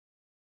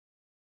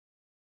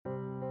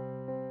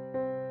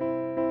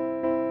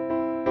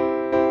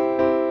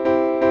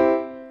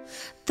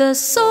The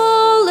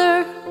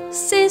solar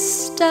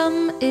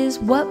system is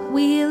what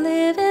we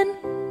live in.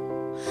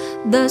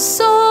 The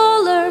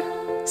solar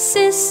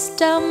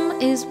system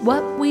is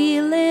what we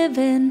live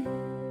in.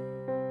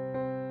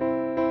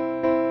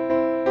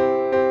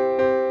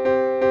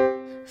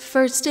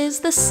 First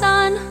is the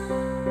sun.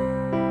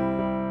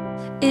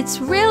 It's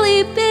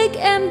really big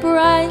and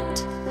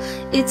bright.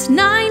 It's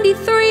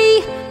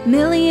 93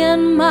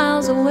 million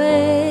miles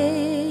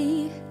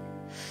away.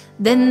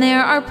 Then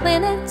there are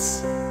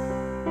planets.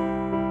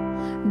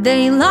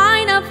 They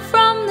line up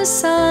from the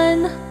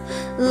sun.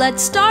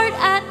 Let's start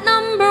at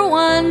number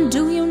 1.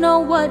 Do you know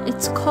what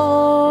it's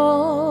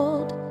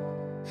called?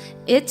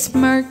 It's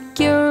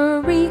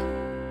Mercury,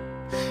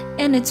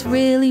 and it's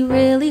really,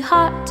 really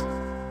hot.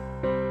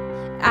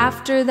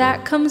 After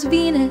that comes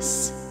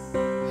Venus,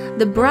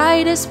 the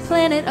brightest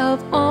planet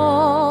of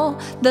all.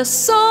 The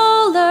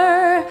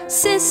solar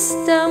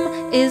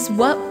system is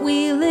what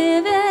we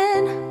live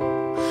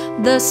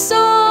in. The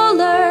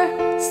solar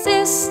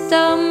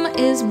system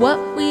is what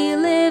we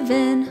live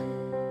in.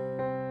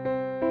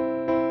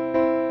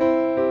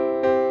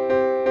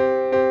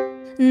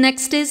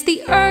 Next is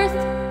the Earth,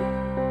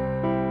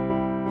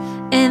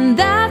 and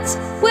that's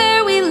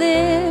where we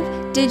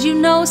live. Did you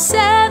know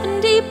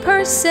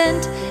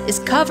 70% is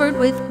covered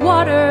with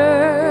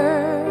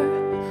water?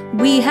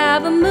 We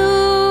have a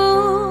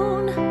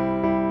moon.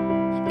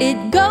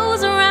 It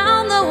goes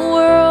around the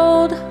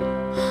world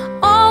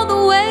all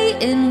the way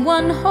in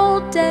one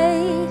whole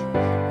day.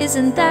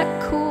 Isn't that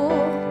cool?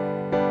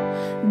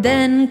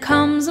 Then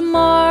comes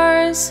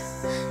Mars.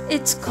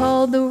 It's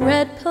called the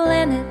red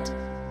planet.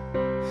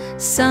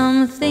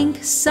 Some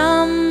think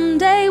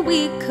someday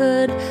we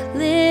could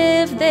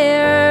live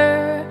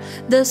there.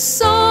 The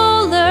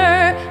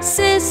solar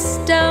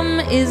system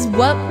is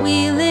what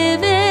we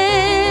live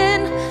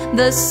in.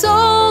 The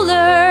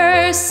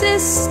solar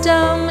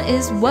system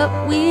is what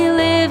we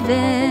live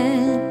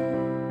in.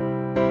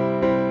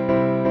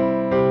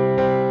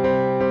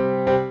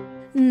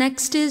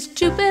 Next is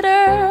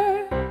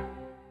Jupiter,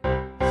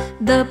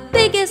 the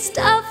biggest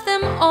of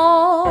them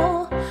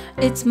all.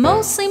 It's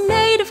mostly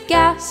made of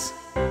gas,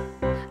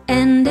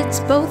 and it's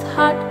both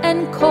hot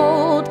and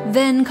cold.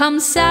 Then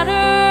comes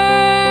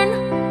Saturn,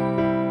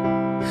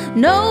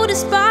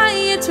 noticed by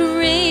its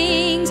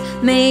rings,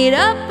 made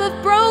up of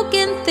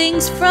broken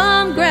things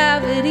from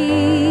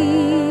gravity.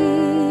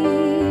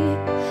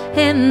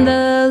 And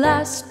the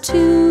last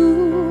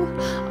two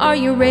are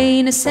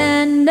Uranus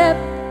and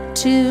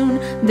Neptune.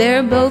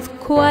 They're both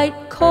quite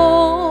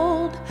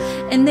cold,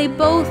 and they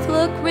both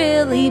look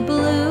really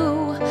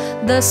blue.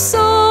 The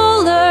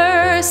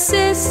solar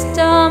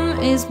system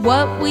is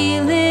what we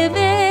live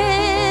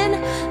in.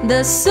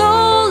 The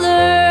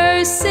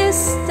solar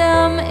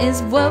system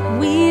is what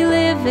we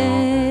live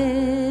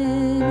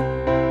in.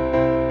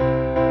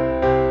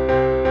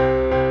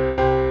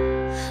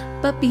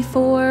 But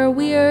before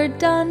we're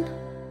done,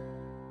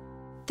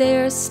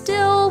 there's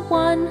still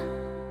one.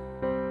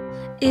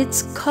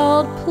 It's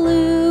called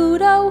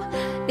Pluto.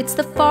 It's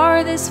the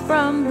farthest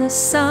from the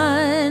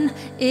sun.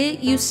 It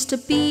used to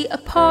be a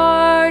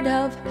part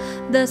of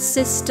the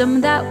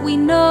system that we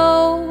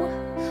know,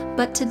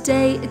 but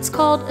today it's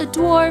called a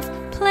dwarf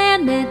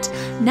planet.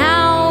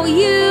 Now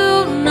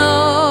you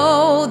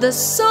know the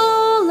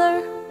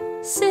solar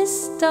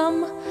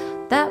system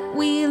that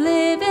we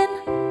live in.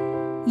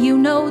 You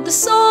know the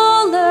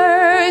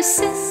solar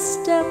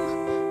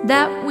system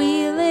that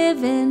we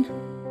live in.